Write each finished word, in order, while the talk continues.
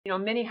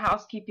Many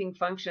housekeeping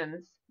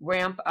functions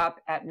ramp up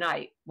at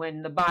night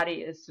when the body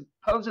is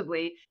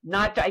supposedly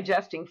not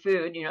digesting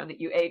food,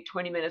 that you ate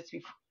 20 minutes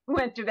before you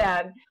went to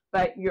bed,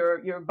 but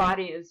your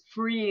body is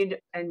freed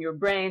and your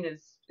brain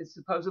is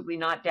supposedly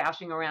not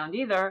dashing around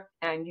either.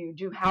 And you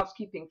do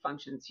housekeeping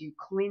functions. You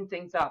clean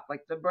things up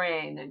like the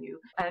brain, and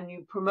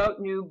you promote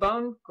new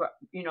bone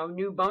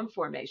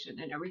formation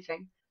and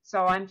everything.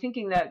 So I'm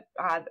thinking that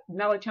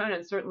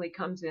melatonin certainly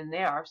comes in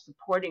there,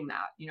 supporting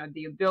that,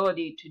 the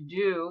ability to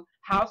do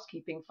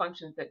housekeeping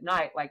functions at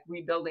night, like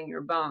rebuilding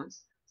your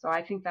bones. So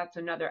I think that's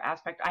another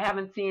aspect. I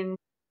haven't seen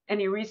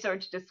any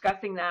research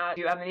discussing that.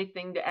 Do you have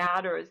anything to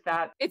add, or is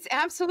that? It's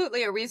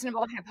absolutely a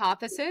reasonable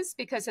hypothesis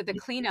because of the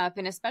cleanup,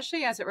 and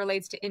especially as it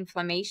relates to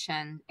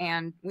inflammation.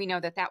 And we know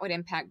that that would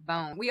impact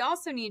bone. We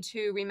also need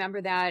to remember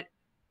that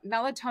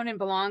melatonin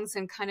belongs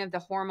in kind of the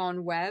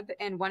hormone web,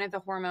 and one of the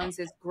hormones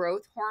is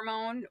growth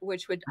hormone,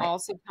 which would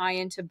also tie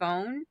into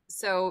bone.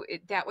 So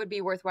that would be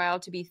worthwhile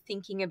to be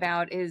thinking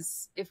about,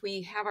 is if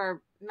we have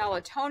our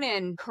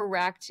melatonin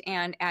correct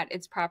and at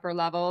its proper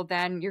level,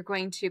 then you're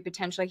going to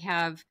potentially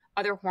have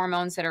other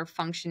hormones that are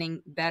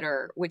functioning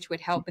better, which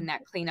would help in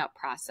that cleanup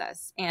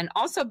process and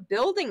also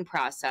building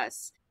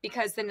process,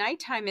 because the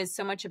nighttime is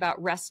so much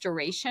about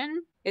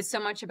restoration. It's so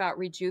much about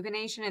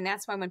rejuvenation. And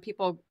that's why when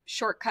people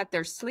shortcut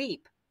their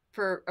sleep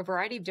for a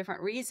variety of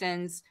different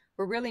reasons,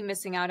 we're really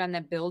missing out on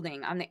the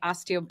building, on the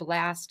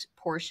osteoblast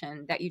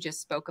portion that you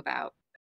just spoke about.